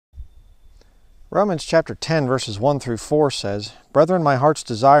Romans chapter 10 verses 1 through 4 says, Brethren, my heart's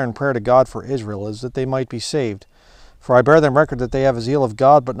desire and prayer to God for Israel is that they might be saved. For I bear them record that they have a zeal of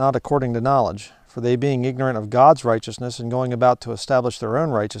God, but not according to knowledge. For they, being ignorant of God's righteousness and going about to establish their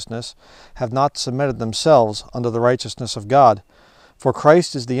own righteousness, have not submitted themselves unto the righteousness of God. For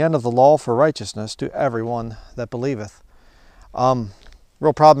Christ is the end of the law for righteousness to everyone that believeth.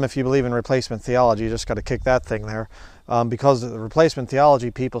 Real problem if you believe in replacement theology. You just got to kick that thing there. Because the replacement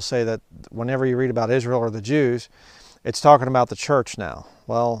theology people say that whenever you read about Israel or the Jews, it's talking about the church now.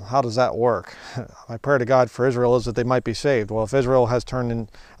 Well, how does that work? My prayer to God for Israel is that they might be saved. Well, if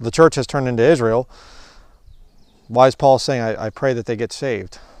the church has turned into Israel, why is Paul saying, I pray that they get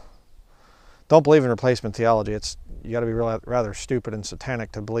saved? Don't believe in replacement theology. You got to be rather stupid and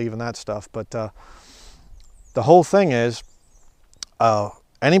satanic to believe in that stuff. But the whole thing is,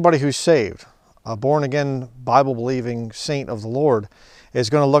 anybody who's saved, a born-again, Bible-believing saint of the Lord,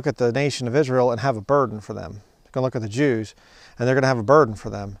 is going to look at the nation of Israel and have a burden for them. They're going to look at the Jews, and they're going to have a burden for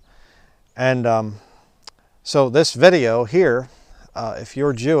them. And so this video here, if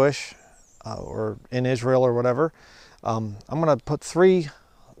you're Jewish or in Israel or whatever, I'm going to put 3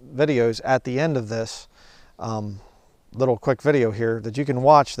 videos at the end of this little quick video here that you can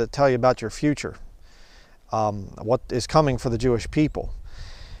watch that tell you about your future, what is coming for the Jewish people.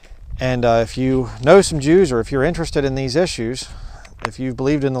 And if you know some Jews, or if you're interested in these issues, if you've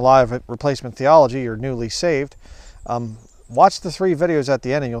believed in the lie of replacement theology, you're newly saved, watch the 3 videos at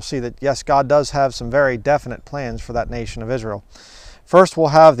the end and you'll see that, yes, God does have some very definite plans for that nation of Israel. First, we'll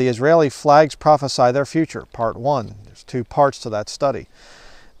have the Israeli flags prophesy their future, part 1. There's 2 parts to that study.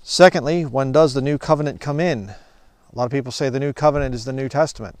 Secondly, when does the new covenant come in? A lot of people say the new covenant is the New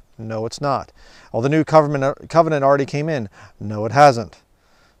Testament. No, it's not. Oh, the new covenant already came in. No, it hasn't.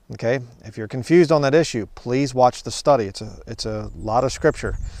 Okay, if you're confused on that issue, please watch the study. It's a lot of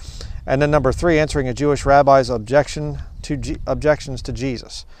scripture. And then number 3, answering a Jewish rabbi's objections to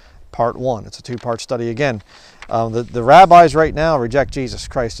Jesus, part 1. It's a 2-part study again. The rabbis right now reject Jesus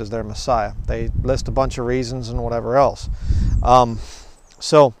Christ as their Messiah. They list a bunch of reasons and whatever else. If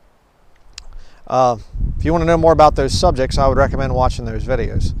you want to know more about those subjects, I would recommend watching those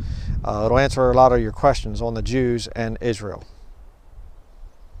videos. It'll answer a lot of your questions on the Jews and Israel.